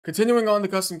Continuing on the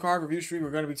custom card review streak, we're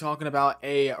going to be talking about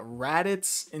a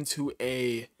Raditz into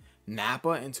a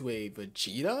Nappa into a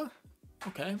Vegeta.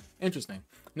 Okay, interesting.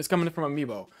 And it's coming from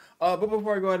Amiibo. But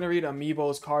before I go ahead and read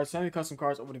Amiibo's cards, send me custom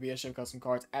cards over to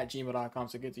bsmcustomcards@gmail.com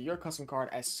so get to your custom card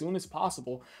as soon as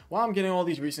possible. While I'm getting all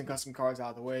these recent custom cards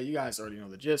out of the way, you guys already know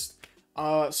the gist.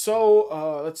 Let's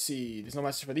see. There's no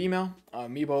message for the email.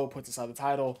 Amiibo puts inside the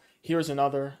title. Here's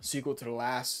another sequel to the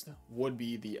last. Would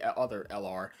be the other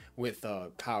LR with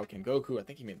Kaioken Goku. I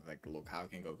think he made like the little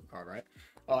Kaioken Goku card, right?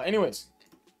 Anyways,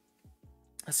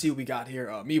 let's see what we got here.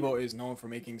 Amiibo is known for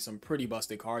making some pretty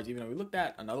busted cards. Even though we looked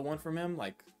at another one from him,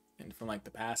 from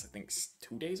the past, I think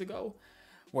 2 days ago,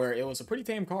 where it was a pretty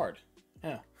tame card.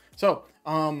 Yeah. So,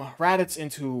 Raditz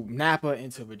into Nappa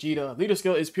into Vegeta. Leader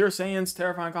skill is Pure Saiyans,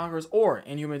 Terrifying Conquerors, or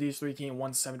Inhumanities 3 key and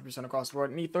 170% across the board.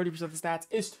 And need 30% of the stats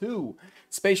is 2.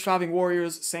 Space Traveling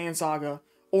Warriors, Saiyan Saga,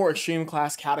 or Extreme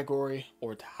Class category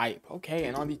or type. Okay,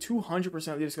 and on the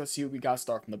 200% leader skill, see what we got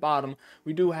start from the bottom.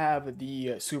 We do have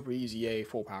the Super Easy A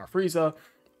Full Power Frieza.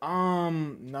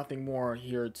 Nothing more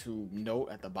here to note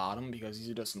at the bottom because these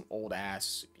are just some old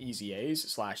ass Easy A's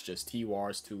slash just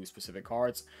TWRs to specific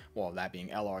cards. Well, that being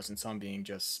LRs and some being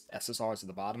just SSRs at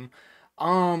the bottom.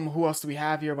 Who else do we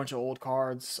have here? A bunch of old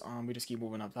cards. We just keep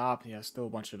moving up top. Yeah, still a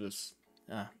bunch of just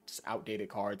outdated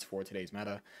cards for today's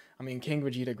meta. I mean, King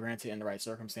Vegeta, granted in the right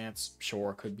circumstance,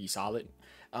 sure, could be solid.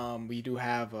 We do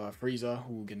have Frieza,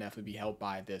 who can definitely be helped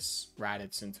by this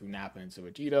Raditz into Nappa into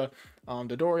Vegeta.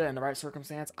 Dodoria, in the right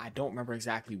circumstance, I don't remember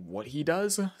exactly what he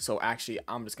does. So actually,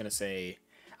 I'm just going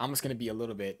to be a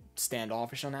little bit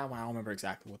standoffish on that one. I don't remember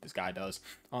exactly what this guy does.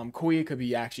 Kui could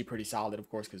be actually pretty solid, of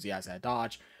course, because he has that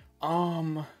dodge.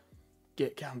 LR.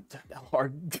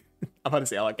 I'm about to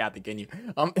say LR got the Ginyu.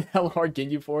 LR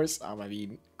Ginyu Force. I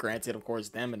mean, granted, of course,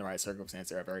 them in the right circumstance,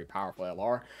 they're a very powerful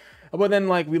LR. But then,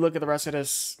 like, we look at the rest of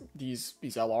these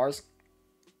LRs.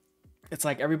 It's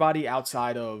like everybody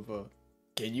outside of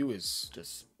Ginyu is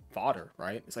just fodder,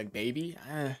 right? It's like Baby.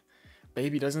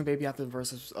 Doesn't Baby have to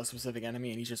versus a specific enemy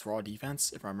and he's just raw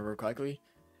defense, if I remember correctly?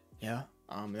 Yeah.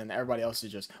 Then everybody else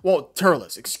is just, well,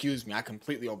 Turles. Excuse me, I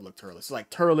completely overlooked Turles. It's like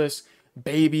Turles,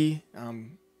 Baby.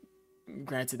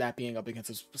 Granted, that being up against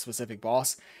a specific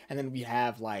boss, and then we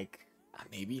have like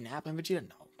maybe Nappa and Vegeta.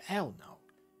 No, hell no.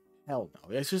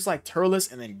 It's just like Turles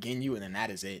and then Ginyu, and then that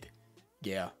is it.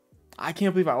 Yeah, I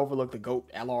can't believe I overlooked the GOAT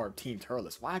LR Team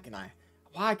Turles. Why can I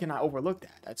overlook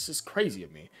that? That's just crazy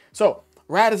of me. So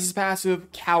Raditz is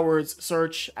passive. Cowards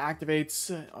Search activates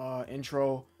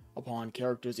intro upon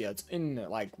characters. Yeah, it's in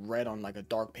like red on like a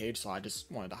dark page, so I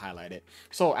just wanted to highlight it.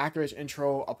 So activates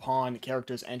intro upon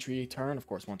character's entry turn, of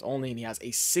course once only, and he has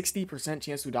a 60%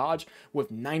 chance to dodge with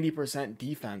 90%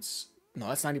 defense. No,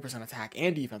 that's 90% attack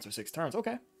and defense for 6 turns.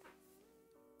 Okay.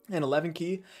 And 11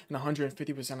 key and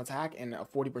 150% attack and a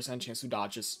 40% chance to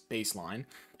dodge just baseline.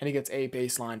 And he gets a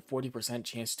baseline 40%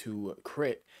 chance to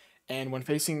crit. And when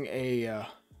facing a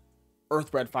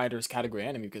Earthbred Fighters category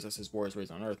enemy, because this is Wars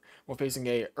Raised on Earth, when facing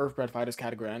a Earthbred Fighters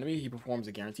category enemy, he performs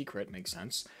a guaranteed crit, makes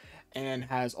sense, and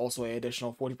has also an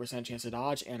additional 40% chance to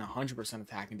dodge and 100%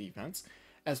 attack and defense,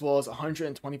 as well as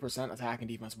 120% attack and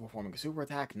defense when performing a super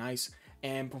attack, nice,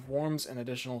 and performs an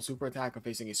additional super attack when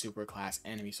facing a super class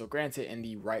enemy. So granted, in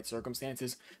the right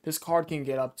circumstances, this card can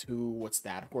get up to, what's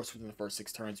that? Of course, within the first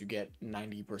 6 turns, you get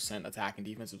 90% attack and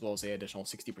defense, as well as an additional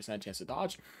 60% chance to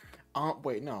dodge.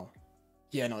 Wait, no.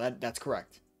 Yeah, no, that's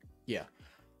correct. Yeah.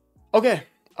 Okay.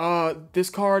 This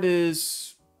card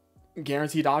is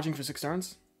guaranteed dodging for 6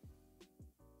 turns.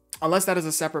 Unless that is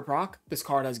a separate proc, this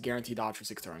card has guaranteed dodge for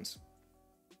 6 turns.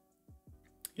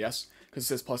 Yes, because it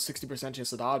says plus 60%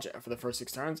 chance to dodge for the first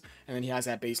 6 turns, and then he has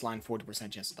that baseline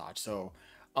 40% chance to dodge. So,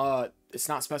 it's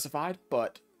not specified,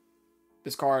 but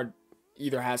this card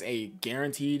either has a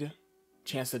guaranteed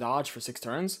chance to dodge for 6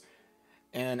 turns,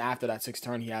 and after that 6th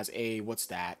turn, he has a, what's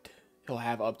that? He'll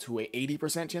have up to a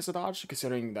 80% chance to dodge,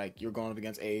 considering like you're going up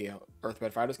against a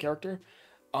Earthbred Fighters character.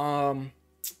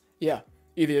 Yeah,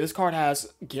 either this card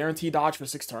has guaranteed dodge for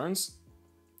 6 turns,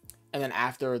 and then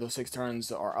after those 6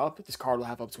 turns are up, this card will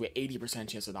have up to an 80%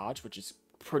 chance to dodge, which is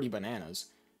pretty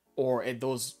bananas. Or if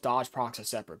those dodge procs are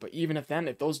separate. But even if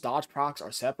those dodge procs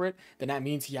are separate, then that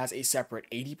means he has a separate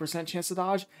 80% chance to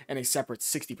dodge and a separate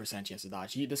 60% chance to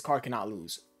dodge. This card cannot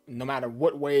lose. No matter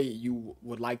what way you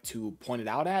would like to point it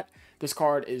out at, this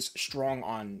card is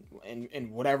strong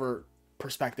in whatever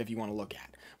perspective you want to look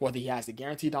at. Whether he has the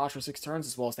guaranteed dodge for 6 turns,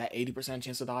 as well as that 80%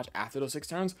 chance to dodge after those 6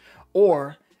 turns,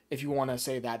 or if you want to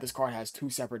say that this card has 2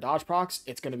 separate dodge procs,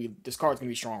 this card's gonna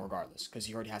be strong regardless, because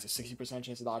he already has a 60%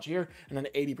 chance to dodge here, and then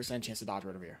an 80% chance to dodge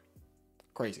right over here.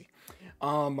 Crazy.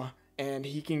 And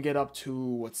he can get up to,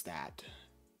 what's that?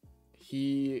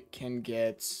 he can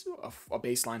get a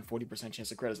baseline 40% chance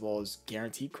to crit as well as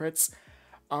guaranteed crits.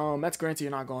 That's granted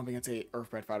you're not going up against a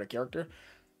Earthbred fighter character,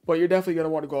 but you're definitely gonna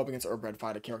want to go up against an Earthbred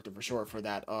fighter character for sure for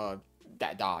that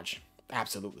that dodge.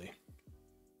 Absolutely.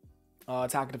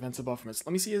 Attack and defensive buff from his.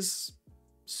 Let me see his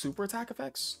super attack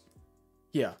effects.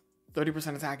 Yeah,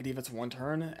 30% attack and defense for 1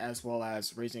 turn, as well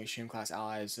as raising extreme class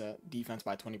allies defense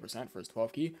by 20% for his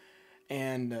 12 key,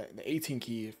 and the 18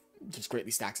 key just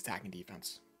greatly stacks attack and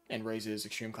defense and raises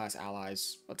extreme class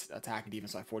allies attack and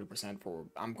defense by 40% for,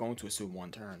 I'm going to assume,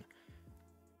 1 turn.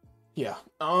 Yeah.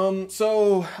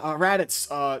 So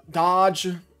Raditz, dodge.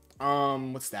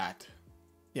 What's that?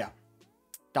 Yeah,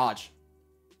 dodge.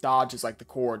 Dodge is like the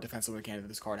core defensive mechanic that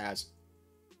this card has.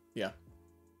 Yeah.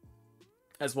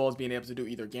 As well as being able to do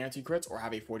either guaranteed crits or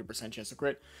have a 40% chance to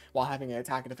crit, while having an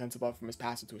attack and defensive buff from his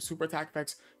passive to his super attack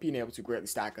effects, being able to greatly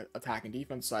stack attack and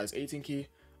defense, size 18 key.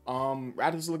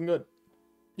 Raditz is looking good.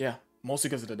 Yeah, mostly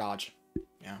because of the dodge.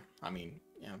 Yeah, I mean,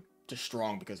 yeah, just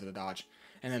strong because of the dodge.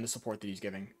 And then the support that he's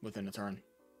giving within the turn.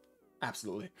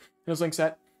 Absolutely. His link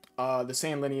set, the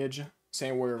Saiyan lineage,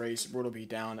 Saiyan warrior race, brutal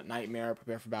beatdown, nightmare,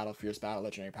 prepare for battle, fierce battle,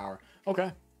 legendary power.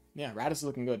 Okay. Yeah, Raditz is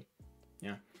looking good.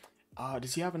 Yeah.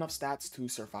 Does he have enough stats to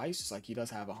suffice? Like, he does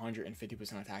have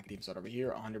 150% attack and defense over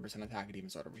here, 100% attack and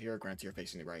defense over here, granted you're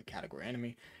facing the right category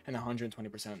enemy, and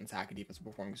 120% attack and defense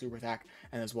performing super attack,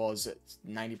 and as well as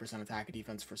 90% attack and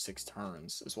defense for 6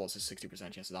 turns, as well as a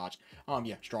 60% chance to dodge.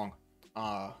 Yeah, strong.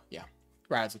 Yeah,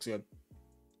 Raditz looks good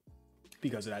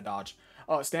because of that dodge.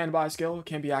 Standby skill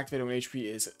can be activated when HP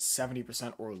is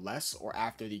 70% or less, or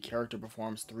after the character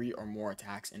performs 3 or more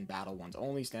attacks in battle once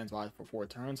only. Stands by for 4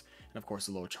 turns, and of course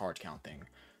the little charge count thing.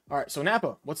 Alright, so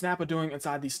Nappa. What's Nappa doing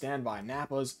inside the standby?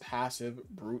 Nappa's passive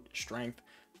brute strength,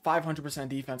 500%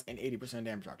 defense, and 80%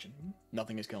 damage reduction.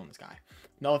 Nothing is killing this guy.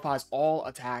 Nullifies all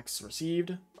attacks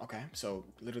received. Okay, so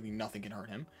literally nothing can hurt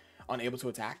him. Unable to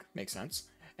attack, makes sense.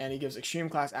 And he gives extreme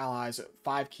class allies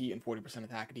 5 key and 40%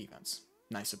 attack and defense.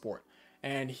 Nice support.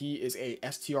 And he is a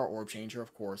STR orb changer,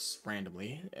 of course,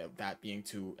 randomly, that being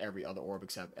to every other orb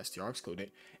except STR excluded,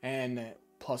 and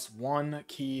 +1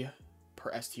 key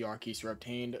per STR keys are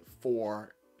obtained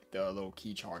for the little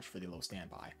key charge for the little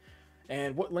standby.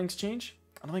 And what links change?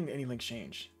 I don't think any links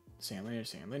change. Saiyan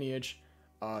lineage,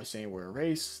 Saiyan warrior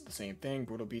race, the same thing.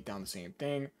 Brutal beatdown, the same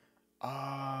thing.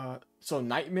 So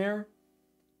nightmare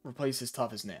replaces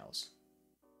tough as nails.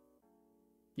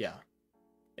 Yeah.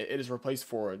 It is replaced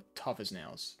for tough as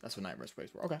nails. That's what Nightmare is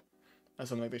replaced for. Okay. That's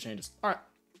something like they changes. Alright.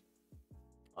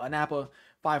 Nappa,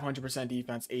 500%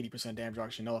 defense, 80% damage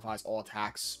reduction, nullifies all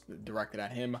attacks directed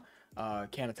at him.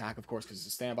 Can't attack, of course, because it's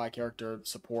a standby character.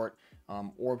 Support,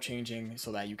 orb changing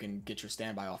so that you can get your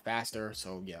standby off faster.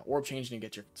 So yeah, orb changing and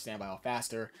get your standby off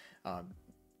faster.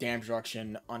 Damage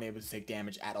reduction, unable to take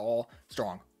damage at all.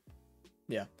 Strong.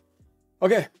 Yeah.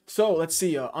 Okay, so let's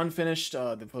see. Unfinished,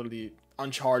 the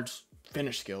uncharged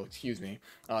finish skill, excuse me,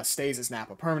 stays as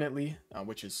Nappa permanently,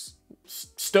 which is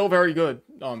still very good.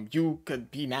 You could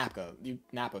be Nappa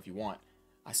if you want.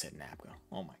 I said Nappa.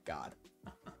 Oh my god.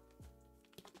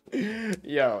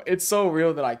 Yo, it's so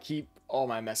real that I keep all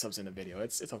my mess ups in the video.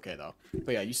 It's okay though.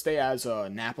 But yeah, you stay as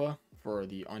Nappa for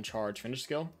the uncharged finish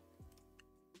skill,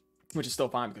 which is still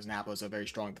fine because Nappa is a very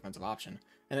strong defensive option.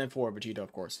 And then for Vegeta,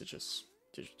 of course, it's just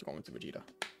going to Vegeta.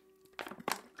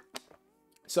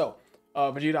 So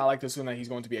Vegeta, I like to assume that he's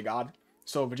going to be a god.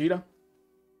 So Vegeta,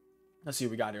 let's see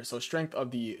what we got here. So strength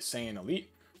of the Saiyan Elite.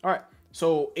 All right,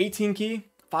 so 18 key,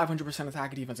 500%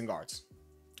 attack and defense and guards.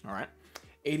 All right,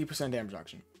 80% damage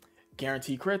reduction.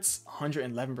 Guarantee crits,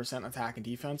 111% attack and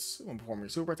defense when performing a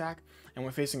super attack. And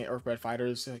when facing an Earthbred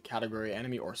Fighters category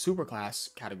enemy or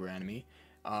superclass category enemy,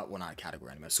 well, not a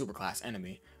category enemy, a superclass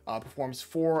enemy, performs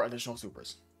 4 additional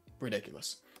supers.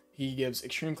 Ridiculous. He gives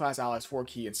extreme class allies 4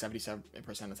 key and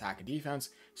 77% attack and defense,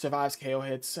 survives KO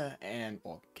hits and,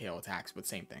 well, KO attacks, but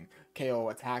same thing. KO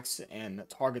attacks and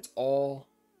targets all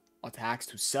attacks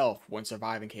to self when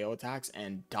surviving KO attacks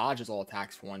and dodges all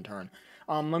attacks for 1 turn.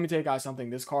 Let me tell you guys something.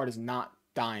 This card is not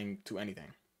dying to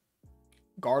anything.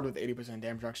 Guard with 80%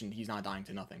 damage reduction, he's not dying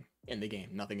to nothing in the game.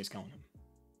 Nothing is killing him.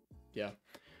 Yeah.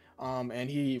 And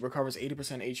he recovers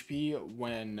 80% HP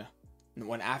when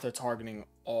after targeting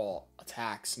all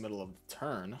attacks middle of the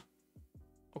turn.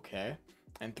 Okay.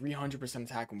 And 300%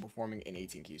 attack when performing an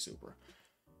 18 key super.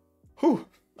 Whew.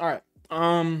 Alright.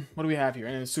 What do we have here?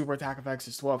 And then super attack effects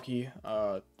is 12 key.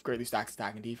 Greatly stacks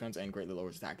attack and defense and greatly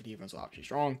lowers attack and defense, so obviously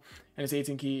strong. And it's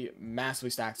 18 key,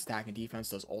 massively stacks attack and defense,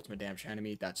 does ultimate damage to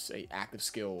enemy. That's a active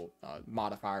skill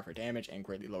modifier for damage and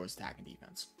greatly lowers attack and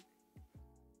defense.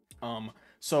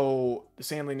 So the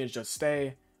Saiyan lineage does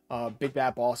stay. Big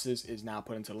Bad Bosses is now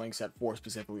put into the link set for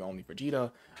specifically only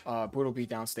Vegeta. Brutal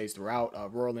Beatdown stays throughout.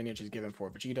 Royal Lineage is given for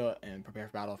Vegeta, and Prepare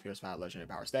for Battle, Fierce Battle, Legendary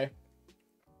Power stay.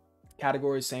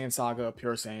 Categories: Saiyan Saga,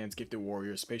 Pure Saiyans, Gifted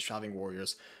Warriors, Space Traveling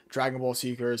Warriors, Dragon Ball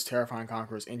Seekers, Terrifying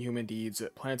Conquerors, Inhuman Deeds,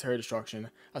 Planetary Destruction,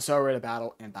 Accelerated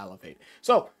Battle, and Battle of Fate.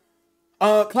 So,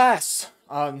 class,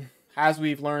 as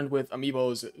we've learned with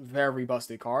Amiibo's very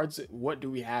busted cards, what do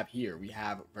we have here? We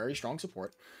have very strong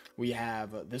support. We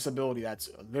have this ability that's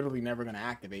literally never going to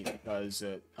activate because,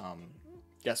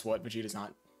 guess what? Vegeta's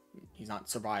not, he's not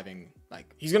surviving.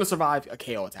 Like, he's going to survive a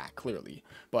KO attack, clearly,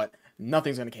 but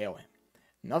nothing's going to KO him.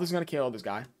 Nothing's going to KO this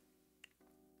guy.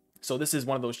 So this is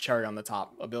one of those cherry on the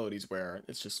top abilities where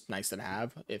it's just nice to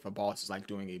have if a boss is like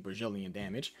doing a bajillion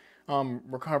damage.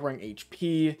 Recovering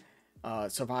HP,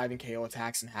 surviving KO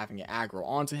attacks and having it aggro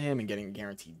onto him and getting a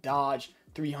guaranteed dodge.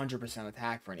 300%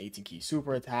 attack for an 18 key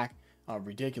super attack.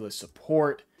 Ridiculous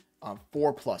support.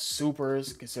 4+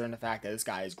 supers, considering the fact that this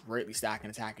guy is greatly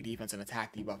stacking attack and defense and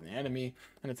attack debuff an enemy.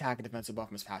 An attack and defensive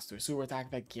buff must pass to a super attack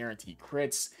effect. Guaranteed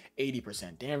crits.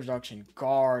 80% damage reduction.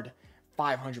 Guard.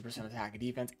 500% attack and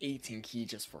defense. 18 key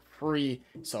just for free.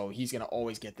 So he's going to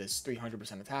always get this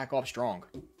 300% attack off strong.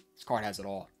 This card has it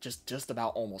all. Just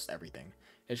about almost everything.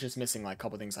 It's just missing like a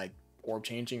couple things like orb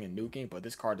changing and nuking, but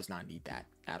this card does not need that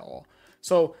at all.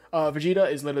 So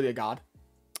Vegeta is literally a god.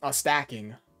 A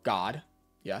stacking god.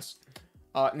 Yes.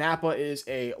 Nappa is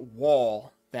a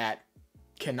wall that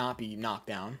cannot be knocked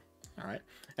down. All right.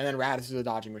 And then Raditz is a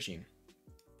dodging machine.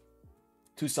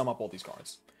 To sum up all these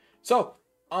cards. So,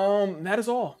 that is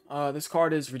all. This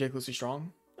card is ridiculously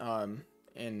strong.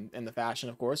 In the fashion,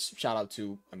 of course. Shout out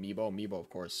to Amiibo. Amiibo,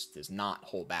 of course, does not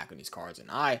hold back on these cards.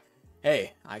 And I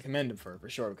commend him for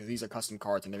sure, because these are custom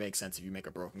cards and they make sense if you make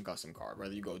a broken custom card.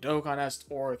 Whether you go Dokkan-esque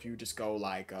or if you just go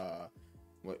like,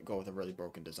 go with a really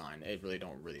broken design. It really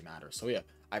don't really matter. So yeah,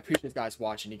 I appreciate you guys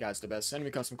watching. You guys are the best. Send me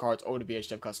custom cards over to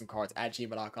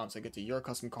bhfcustomcards@gmail.com so I get to your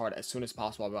custom card as soon as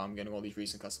possible. But I'm getting all these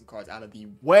recent custom cards out of the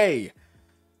way.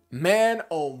 Man,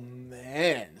 oh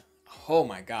man. Oh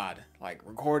my god. Like,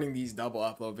 recording these double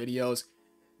upload videos,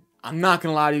 I'm not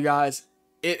gonna lie to you guys,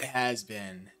 it has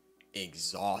been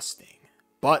exhausting.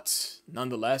 But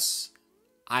nonetheless,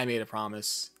 I made a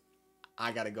promise.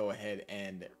 I gotta go ahead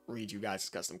and read you guys'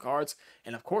 custom cards,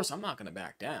 and of course I'm not gonna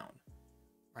back down,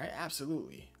 right?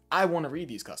 Absolutely, I want to read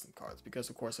these custom cards because,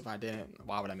 of course, if I didn't,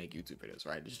 why would I make YouTube videos,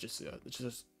 right? It's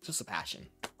just a passion,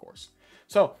 of course.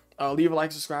 So leave a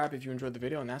like, subscribe if you enjoyed the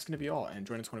video, and that's gonna be all. And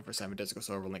join the 24/7 Discord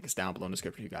server. Link is down below in the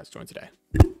description for you guys to join today.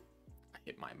 I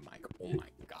hit my mic. Oh my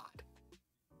god.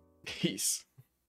 Peace.